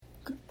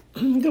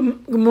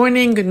Good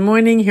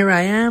morning. Here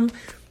I am,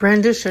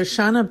 Brenda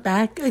Shoshana,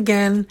 back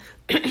again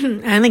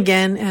and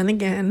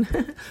again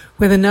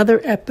with another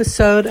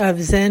episode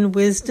of Zen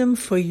Wisdom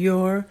for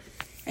your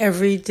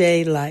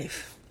everyday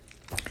life.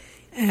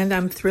 And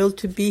I'm thrilled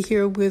to be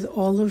here with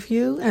all of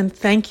you. And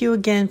thank you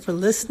again for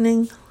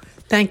listening.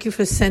 Thank you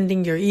for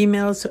sending your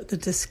emails, the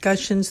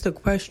discussions, the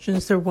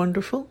questions. They're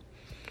wonderful.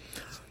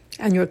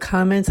 And your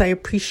comments. I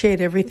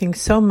appreciate everything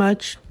so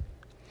much.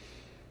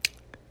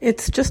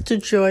 It's just a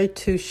joy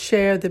to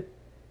share the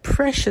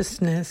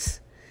preciousness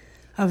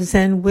of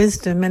Zen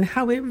wisdom and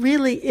how it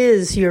really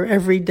is your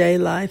everyday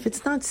life.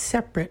 It's not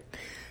separate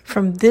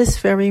from this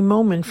very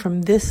moment,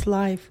 from this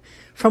life,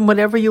 from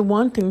whatever you're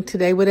wanting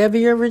today, whatever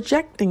you're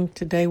rejecting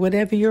today,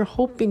 whatever you're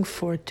hoping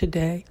for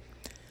today.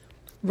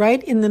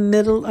 Right in the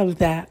middle of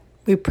that,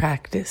 we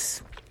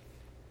practice.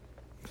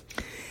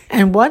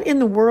 And what in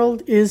the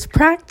world is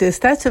practice?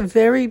 That's a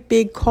very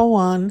big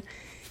koan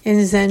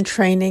in Zen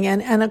training.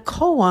 And a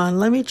koan,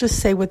 let me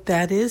just say what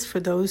that is for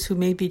those who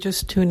may be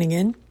just tuning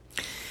in.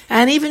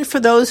 And even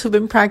for those who've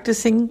been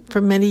practicing for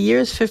many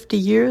years, 50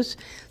 years,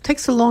 it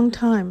takes a long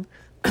time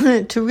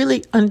to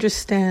really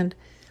understand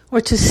or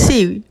to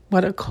see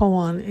what a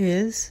koan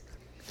is.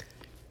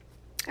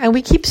 And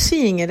we keep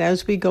seeing it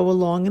as we go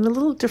along in a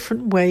little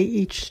different way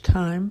each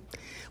time.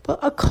 Well,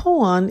 a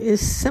koan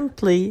is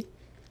simply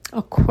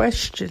a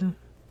question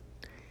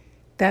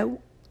that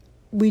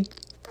we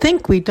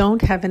think we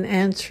don't have an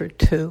answer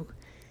to.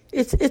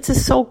 It's a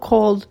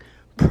so-called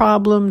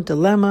problem,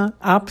 dilemma,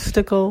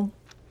 obstacle,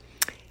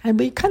 and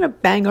we kind of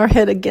bang our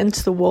head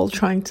against the wall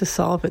trying to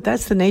solve it.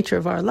 That's the nature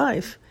of our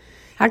life.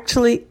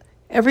 Actually,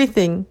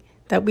 everything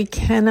that we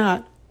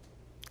cannot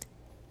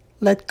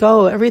let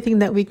go, everything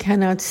that we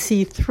cannot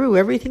see through,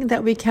 everything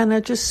that we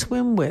cannot just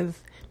swim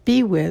with,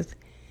 be with,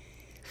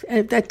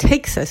 that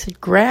takes us, it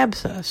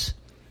grabs us.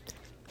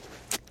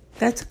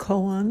 That's a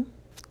koan.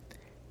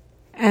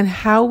 And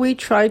how we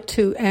try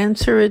to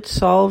answer it,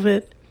 solve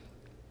it,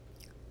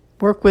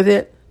 work with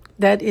it,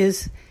 that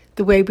is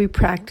the way we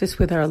practice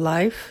with our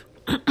life.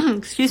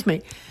 Excuse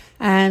me.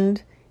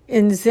 And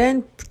in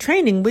Zen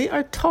training, we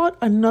are taught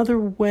another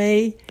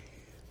way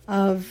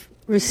of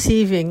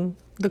receiving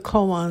the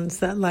koans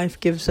that life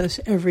gives us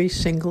every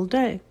single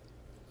day.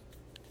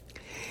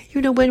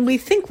 You know, when we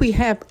think we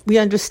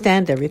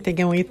understand everything,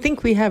 and we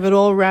think we have it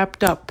all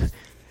wrapped up,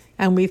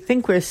 and we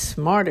think we're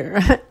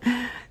smarter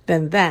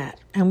than that,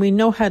 and we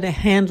know how to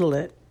handle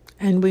it,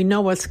 and we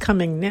know what's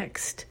coming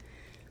next,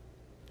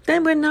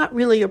 then we're not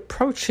really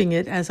approaching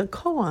it as a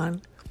koan.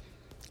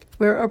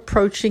 We're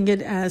approaching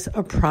it as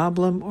a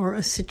problem or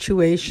a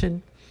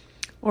situation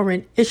or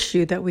an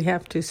issue that we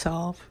have to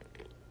solve.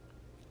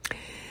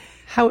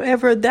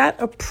 However, that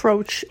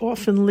approach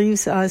often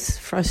leaves us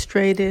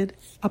frustrated,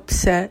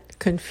 upset,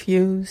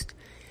 confused,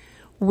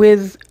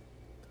 with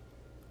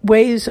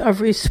ways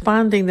of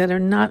responding that are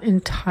not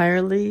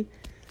entirely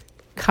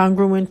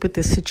congruent with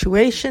the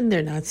situation,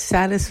 they're not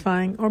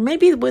satisfying, or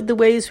maybe with the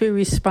ways we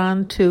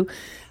respond to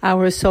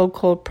our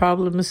so-called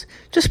problems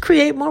just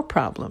create more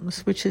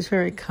problems, which is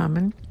very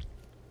common.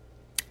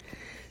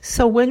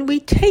 So when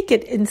we take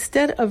it,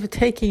 instead of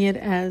taking it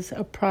as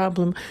a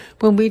problem,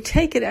 when we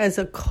take it as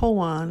a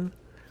koan,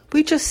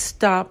 we just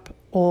stop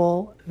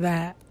all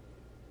that.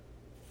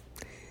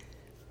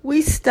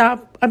 We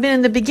stop,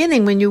 in the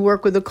beginning when you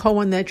work with a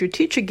koan that your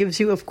teacher gives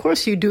you, of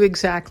course you do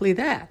exactly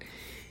that.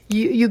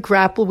 You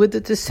grapple with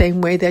it the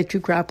same way that you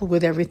grapple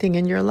with everything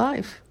in your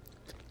life.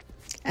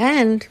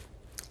 And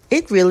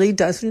it really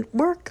doesn't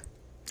work.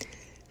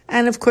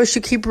 And of course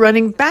you keep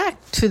running back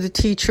to the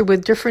teacher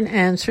with different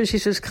answers. He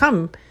says,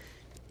 come,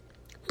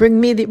 bring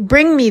me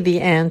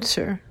the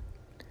answer.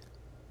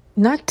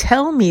 Not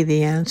tell me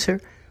the answer.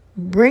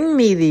 Bring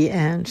me the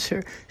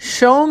answer.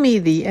 Show me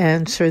the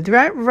answer.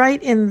 That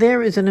right in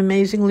there is an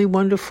amazingly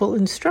wonderful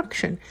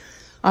instruction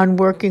on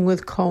working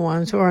with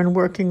koans or on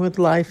working with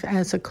life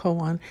as a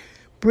koan.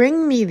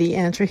 Bring me the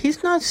answer.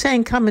 He's not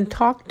saying, come and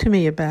talk to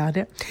me about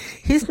it.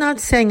 He's not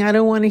saying, I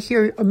don't want to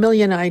hear a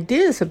million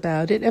ideas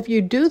about it. If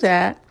you do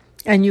that,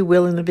 and you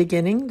will in the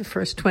beginning, the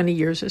first 20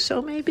 years or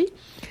so maybe,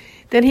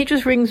 then he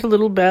just rings a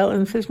little bell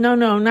and says, no,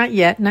 not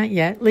yet.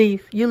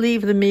 Leave. You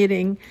leave the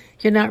meeting.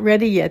 You're not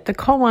ready yet. The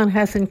koan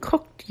hasn't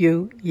cooked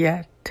you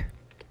yet.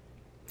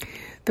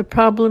 The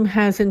problem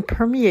hasn't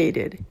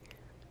permeated.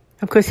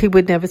 Of course, he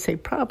would never say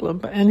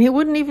problem, and he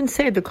wouldn't even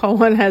say the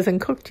koan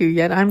hasn't cooked you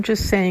yet. I'm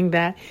just saying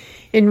that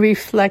in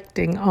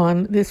reflecting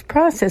on this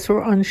process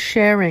or on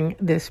sharing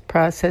this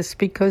process,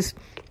 because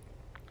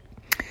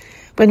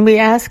when we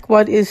ask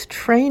what is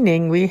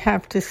training, we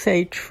have to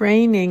say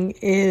training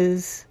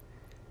is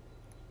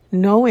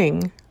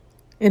knowing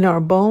in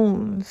our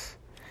bones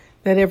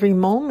that every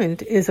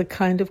moment is a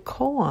kind of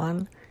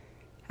koan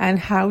and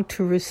how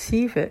to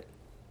receive it.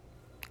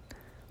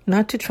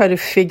 Not to try to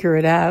figure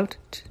it out,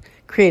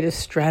 create a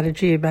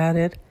strategy about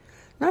it,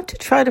 not to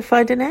try to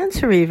find an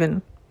answer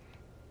even.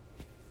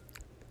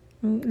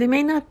 There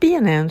may not be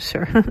an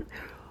answer.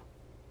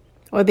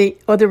 or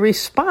the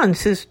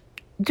response is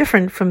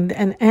different from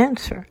an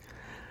answer.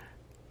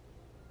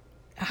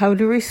 how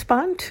to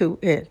respond to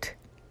it,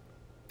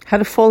 how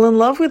to fall in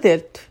love with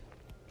it.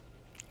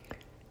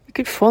 You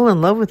could fall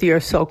in love with your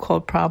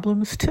so-called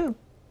problems too.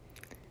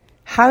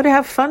 How to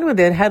have fun with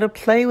it, how to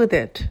play with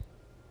it.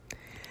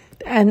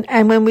 And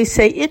when we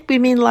say it, we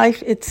mean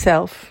life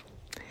itself.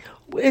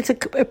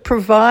 It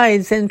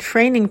provides, and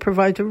training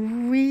provides a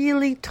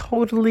really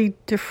totally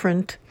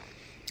different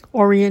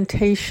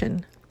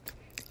orientation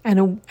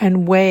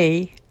and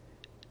way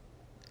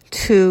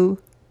to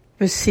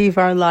receive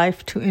our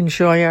life, to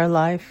enjoy our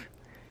life,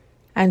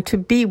 and to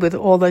be with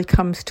all that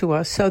comes to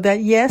us. So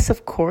that, yes,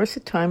 of course,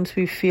 at times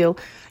we feel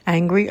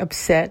angry,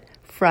 upset,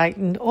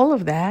 frightened, all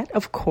of that,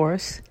 of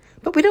course,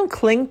 but we don't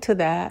cling to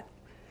that.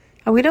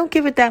 And we don't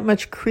give it that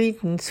much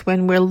credence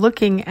when we're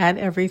looking at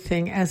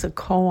everything as a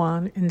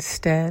koan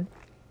instead.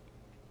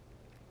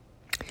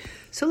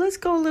 So let's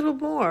go a little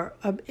more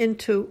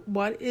into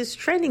what is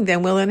training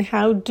then. Well, and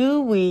how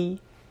do we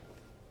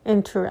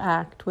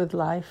interact with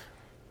life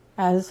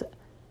as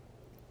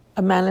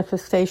a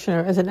manifestation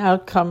or as an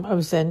outcome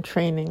of Zen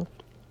training?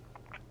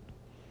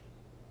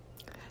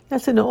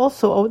 That's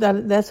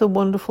a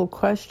wonderful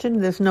question.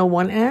 There's no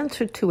one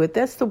answer to it.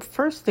 That's the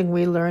first thing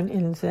we learn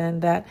in Zen,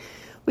 that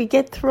we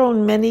get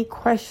thrown many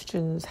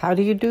questions. How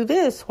do you do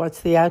this? What's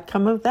the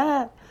outcome of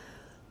that?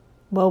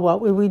 Well, what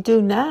will we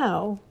do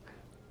now?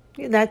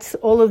 That's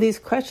all of these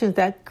questions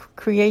that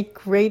create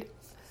great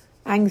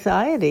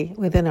anxiety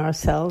within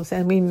ourselves,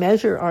 and we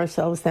measure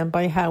ourselves then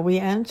by how we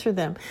answer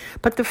them.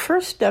 But the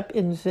first step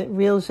in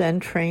real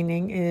Zen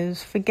training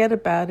is forget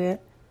about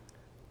it.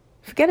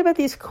 Forget about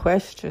these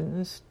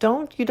questions.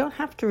 You don't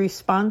have to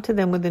respond to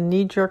them with a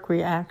knee-jerk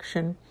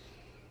reaction.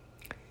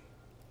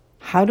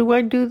 How do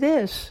I do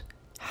this?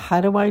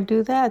 How do I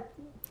do that?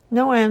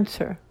 No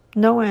answer.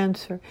 No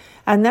answer.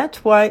 And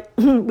that's why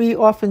we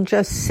often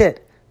just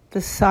sit,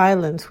 the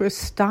silence. We're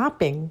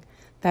stopping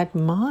that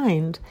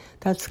mind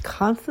that's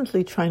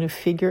constantly trying to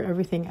figure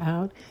everything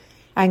out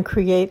and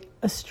create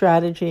a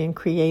strategy and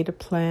create a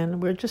plan.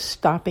 We're just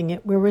stopping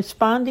it. We're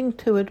responding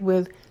to it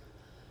with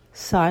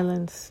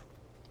silence.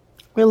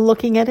 We're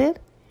looking at it.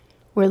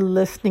 We're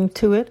listening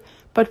to it.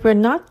 But we're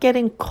not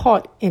getting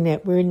caught in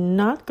it. We're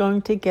not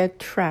going to get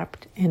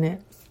trapped in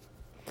it.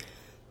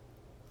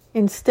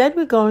 Instead,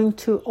 we're going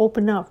to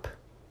open up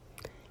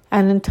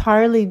an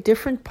entirely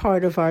different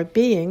part of our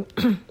being,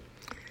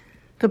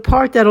 the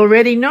part that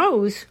already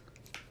knows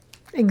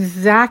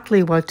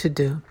exactly what to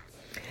do.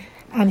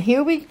 And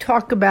here we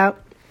talk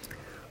about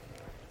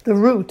the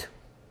root,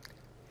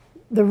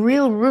 the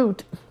real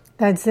root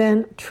that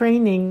Zen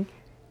training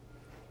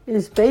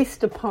is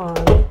based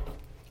upon.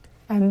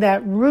 And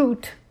that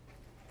root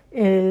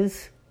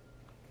is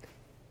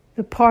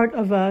the part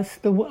of us,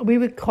 we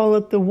would call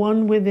it the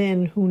one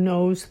within who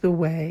knows the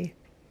way.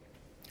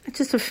 It's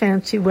just a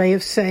fancy way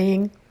of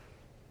saying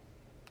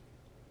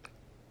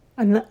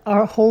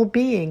our whole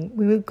being.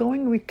 We were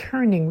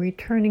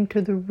returning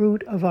to the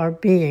root of our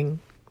being.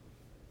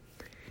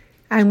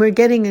 And we're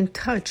getting in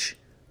touch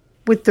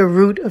with the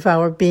root of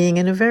our being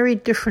in a very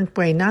different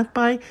way, not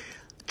by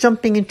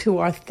jumping into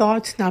our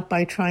thoughts, not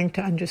by trying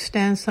to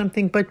understand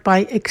something, but by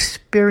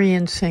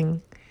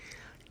experiencing,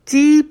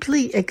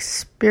 deeply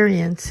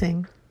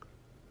experiencing,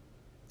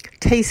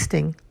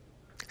 tasting,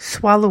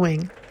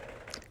 swallowing,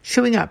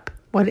 chewing up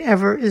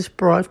whatever is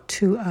brought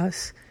to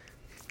us,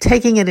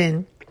 taking it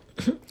in,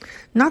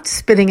 not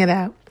spitting it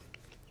out,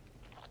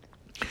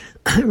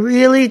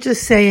 really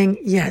just saying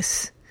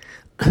yes,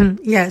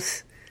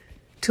 yes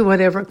to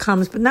whatever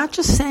comes, but not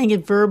just saying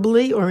it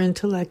verbally or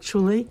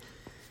intellectually.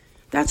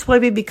 That's why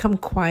we become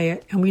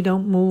quiet and we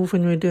don't move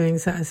when we're doing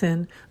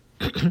Zazen,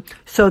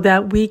 so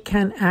that we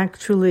can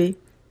actually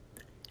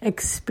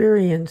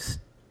experience,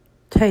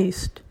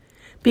 taste,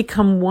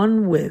 become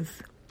one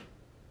with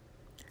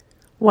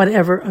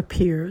whatever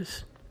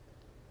appears.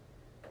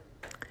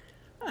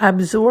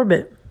 Absorb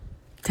it.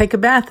 Take a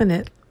bath in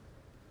it.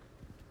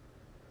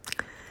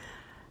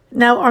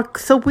 Now,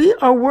 so we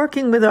are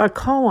working with our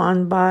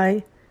koan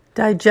by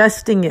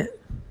digesting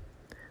it,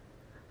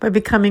 by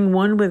becoming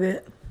one with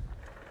it,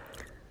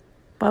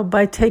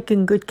 by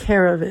taking good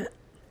care of it.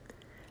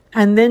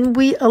 And then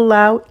we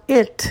allow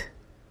it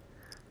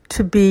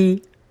to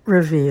be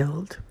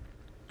revealed.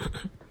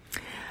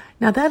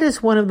 Now, that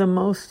is one of the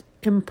most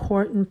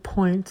important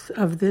points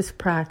of this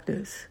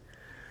practice.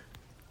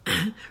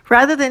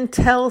 Rather than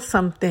tell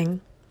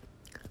something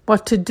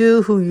what to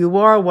do, who you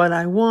are, what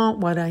I want,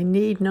 what I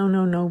need,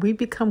 no. We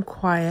become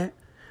quiet,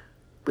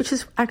 which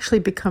has actually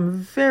become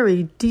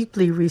very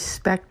deeply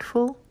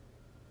respectful.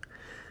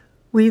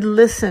 We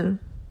listen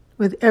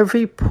with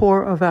every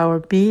pore of our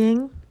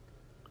being.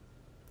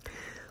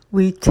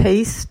 We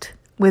taste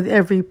with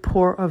every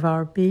pore of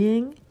our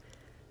being.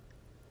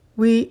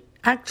 We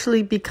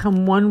actually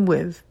become one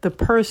with the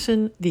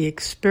person, the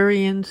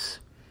experience,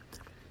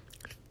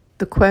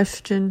 the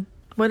question,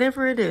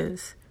 whatever it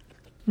is.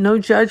 No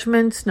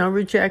judgments, no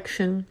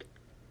rejection,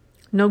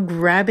 no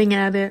grabbing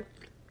at it,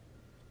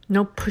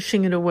 no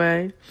pushing it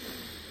away.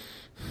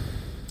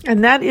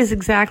 And that is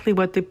exactly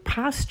what the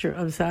posture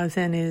of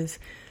Zazen is.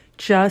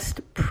 just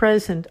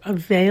present,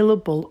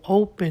 available,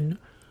 open,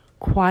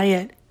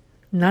 quiet,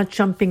 not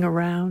jumping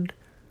around.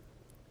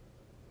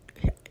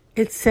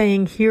 It's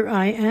saying, here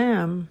I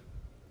am.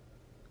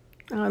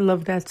 Oh, I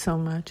love that so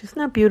much. Isn't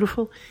that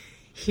beautiful?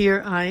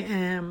 Here I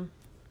am.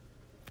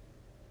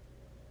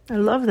 I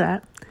love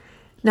that.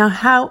 Now,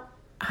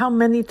 how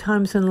many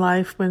times in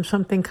life when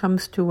something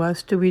comes to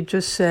us do we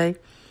just say,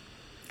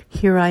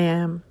 here I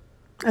am,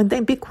 and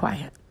then be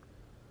quiet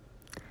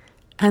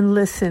and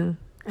listen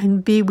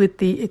and be with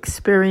the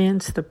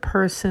experience, the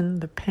person,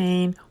 the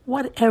pain,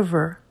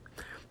 whatever,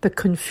 the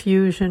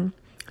confusion.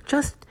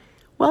 Just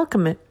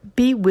welcome it.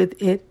 Be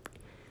with it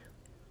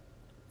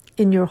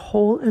in your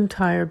whole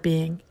entire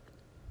being.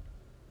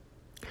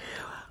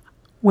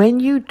 When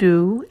you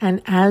do,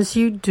 and as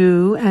you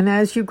do, and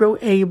as you grow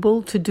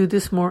able to do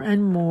this more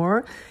and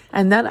more,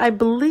 and that I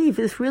believe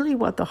is really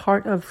what the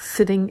heart of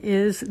sitting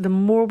is, the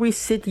more we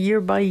sit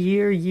year by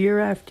year, year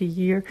after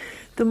year,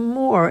 the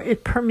more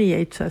it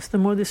permeates us, the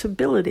more this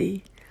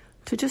ability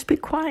to just be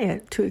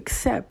quiet, to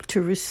accept, to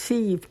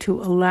receive,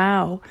 to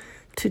allow,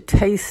 to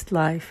taste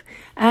life,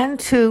 and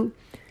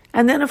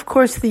then of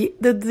course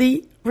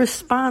the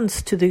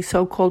response to the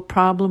so-called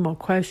problem or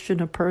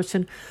question or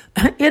person,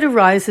 it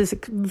arises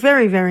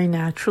very, very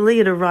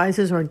naturally. It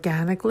arises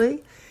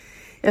organically.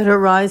 It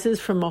arises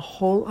from a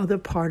whole other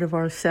part of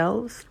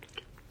ourselves.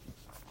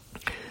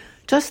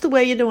 Just the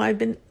way, I've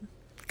been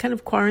kind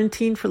of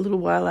quarantined for a little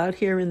while out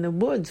here in the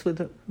woods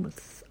with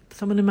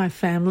someone in my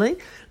family.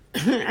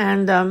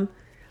 And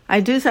I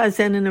do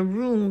Zazen in a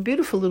room,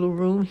 beautiful little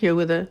room here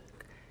with a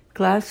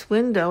glass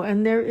window.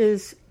 And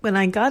when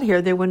I got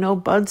here, there were no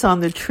buds on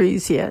the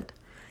trees yet.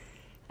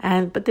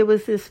 But there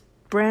was this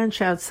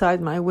branch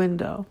outside my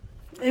window.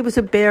 It was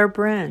a bare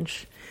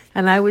branch.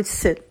 And I would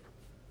sit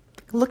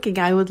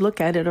I would look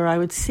at it, or I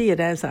would see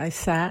it as I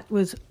sat,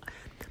 was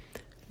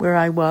where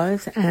I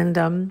was.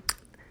 And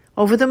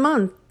over the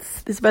month,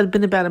 it's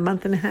been about a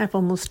month and a half,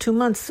 almost 2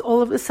 months,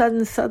 all of a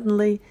sudden,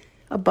 suddenly,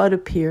 a bud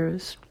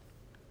appears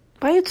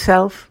by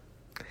itself.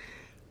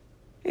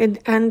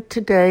 And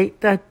today,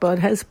 that bud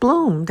has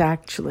bloomed,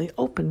 actually,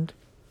 opened.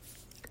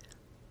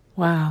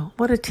 Wow,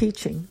 what a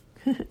teaching.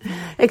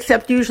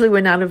 Except usually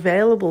we're not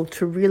available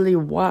to really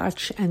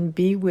watch and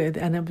be with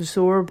and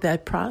absorb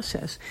that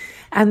process.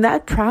 And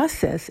that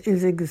process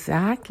is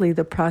exactly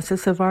the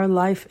process of our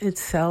life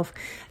itself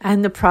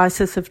and the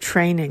process of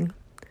training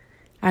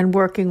and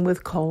working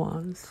with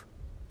koans.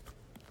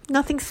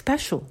 Nothing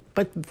special,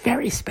 but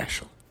very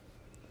special.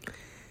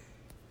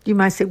 You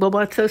might say, well,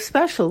 what's so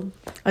special?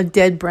 A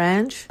dead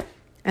branch,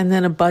 and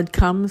then a bud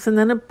comes, and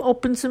then it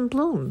opens and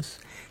blooms.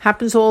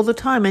 Happens all the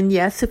time. And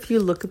yes, if you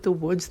look at the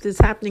woods, this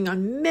is happening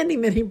on many,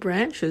 many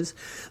branches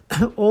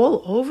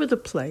all over the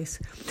place.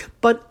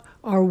 But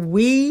are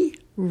we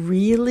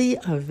really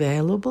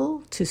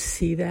available to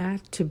see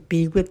that, to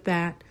be with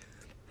that,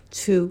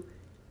 to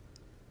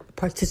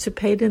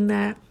participate in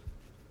that?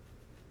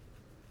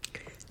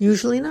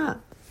 Usually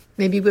not.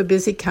 Maybe we're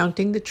busy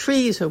counting the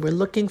trees, or we're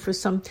looking for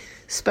some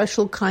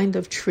special kind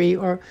of tree,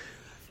 or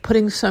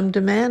putting some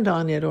demand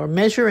on it, or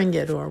measuring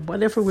it, or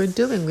whatever we're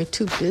doing. We're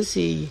too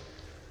busy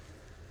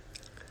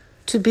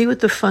to be with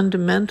the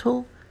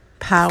fundamental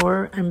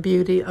power and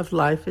beauty of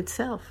life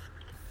itself.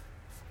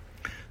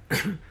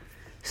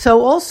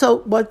 So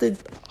also what the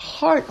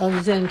heart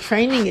of Zen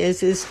training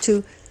is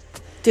to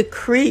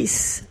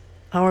decrease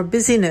our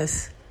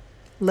busyness.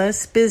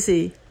 Less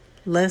busy,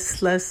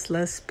 less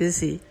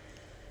busy.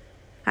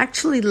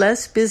 Actually,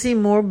 less busy,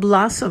 more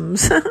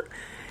blossoms.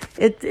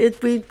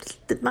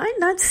 It might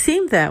not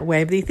seem that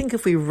way, but you think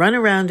if we run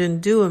around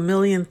and do a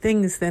million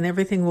things, then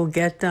everything will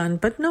get done.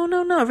 But no,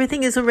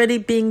 everything is already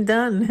being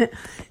done.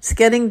 It's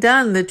getting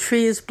done. The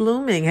tree is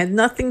blooming. It had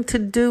nothing to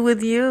do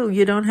with you.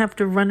 You don't have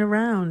to run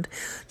around.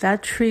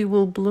 That tree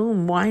will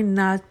bloom. Why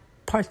not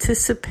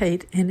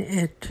participate in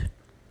it?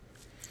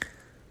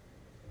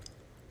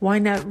 Why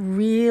not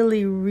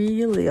really,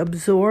 really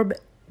absorb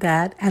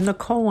that and the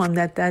koan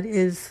that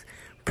is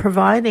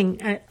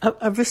providing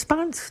a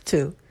response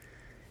to?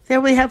 There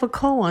we have a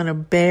koan, a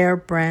bare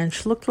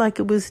branch, looked like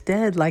it was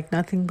dead, like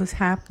nothing was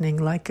happening,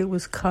 like it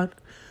was cut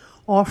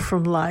off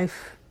from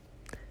life.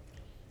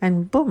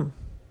 And boom,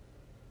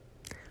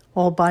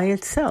 all by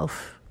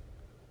itself,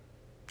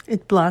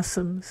 it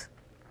blossoms.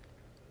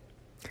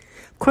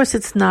 Of course,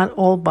 it's not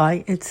all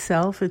by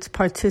itself. It's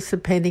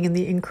participating in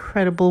the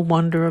incredible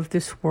wonder of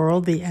this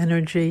world, the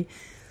energy,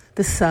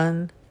 the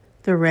sun,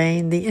 the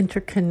rain, the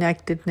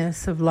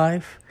interconnectedness of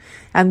life,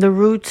 and the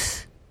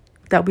roots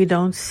that we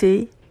don't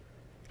see,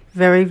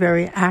 very,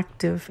 very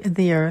active in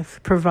the earth,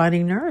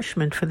 providing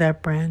nourishment for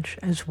that branch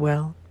as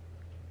well.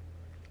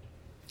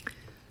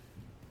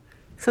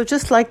 So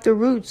just like the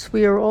roots,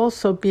 we are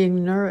also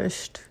being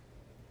nourished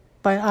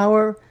by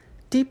our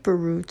deeper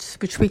roots,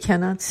 which we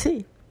cannot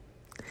see.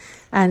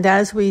 And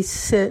as we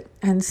sit,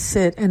 and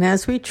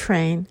as we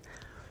train,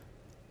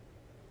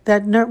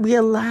 we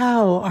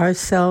allow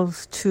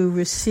ourselves to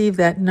receive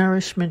that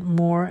nourishment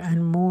more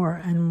and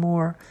more and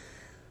more,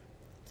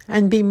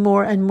 and be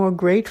more and more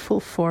grateful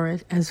for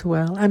it as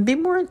well, and be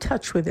more in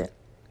touch with it.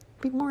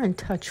 Be more in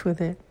touch with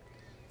it.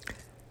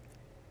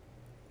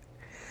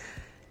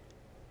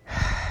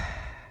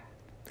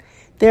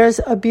 There's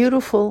a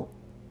beautiful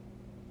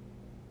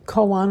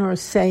koan or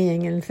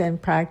saying in Zen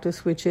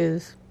practice, which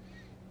is,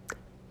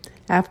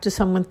 after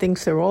someone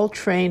thinks they're all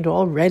trained,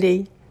 all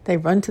ready, they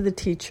run to the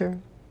teacher,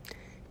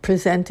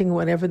 presenting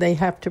whatever they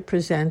have to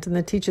present, and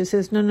the teacher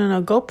says,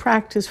 no, go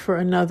practice for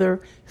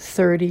another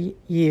 30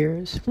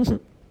 years.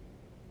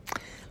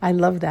 I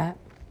love that.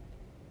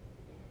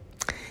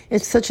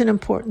 It's such an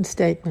important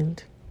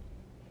statement.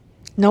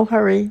 No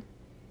hurry.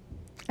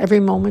 Every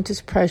moment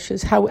is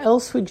precious. How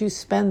else would you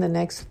spend the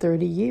next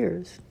 30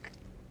 years?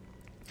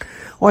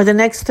 Or the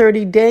next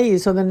 30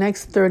 days, or the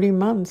next 30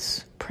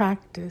 months?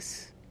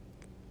 Practice.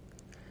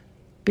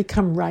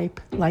 Become ripe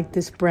like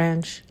this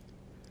branch,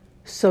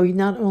 so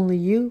not only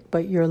you,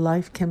 but your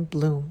life can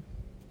bloom.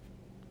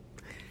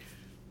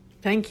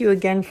 Thank you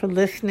again for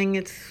listening.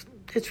 It's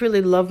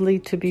really lovely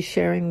to be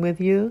sharing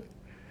with you.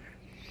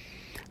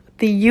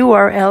 The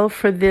URL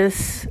for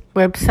this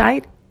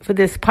website, for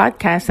this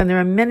podcast, and there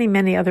are many,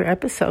 many other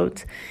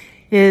episodes,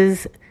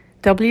 is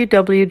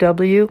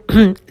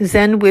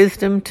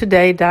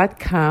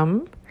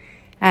www.zenwisdomtoday.com.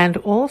 And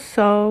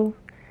also,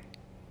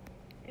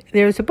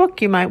 there's a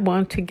book you might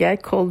want to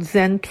get called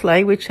Zen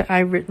Play, which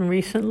I've written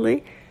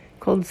recently,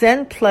 called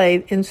Zen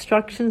Play,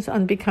 Instructions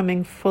on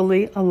Becoming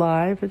Fully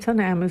Alive. It's on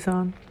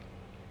Amazon.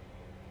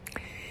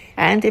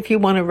 And if you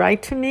want to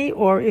write to me,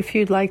 or if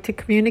you'd like to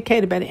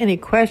communicate about any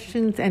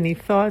questions, any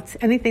thoughts,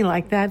 anything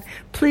like that,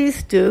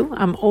 please do.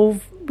 I'm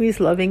always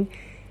loving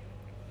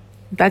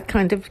that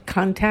kind of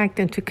contact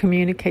and to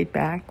communicate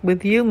back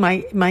with you.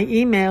 My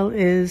email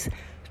is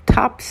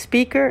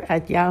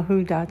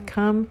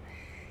topspeaker@yahoo.com,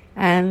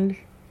 and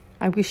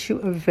I wish you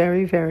a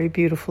very, very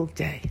beautiful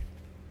day.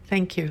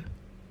 Thank you.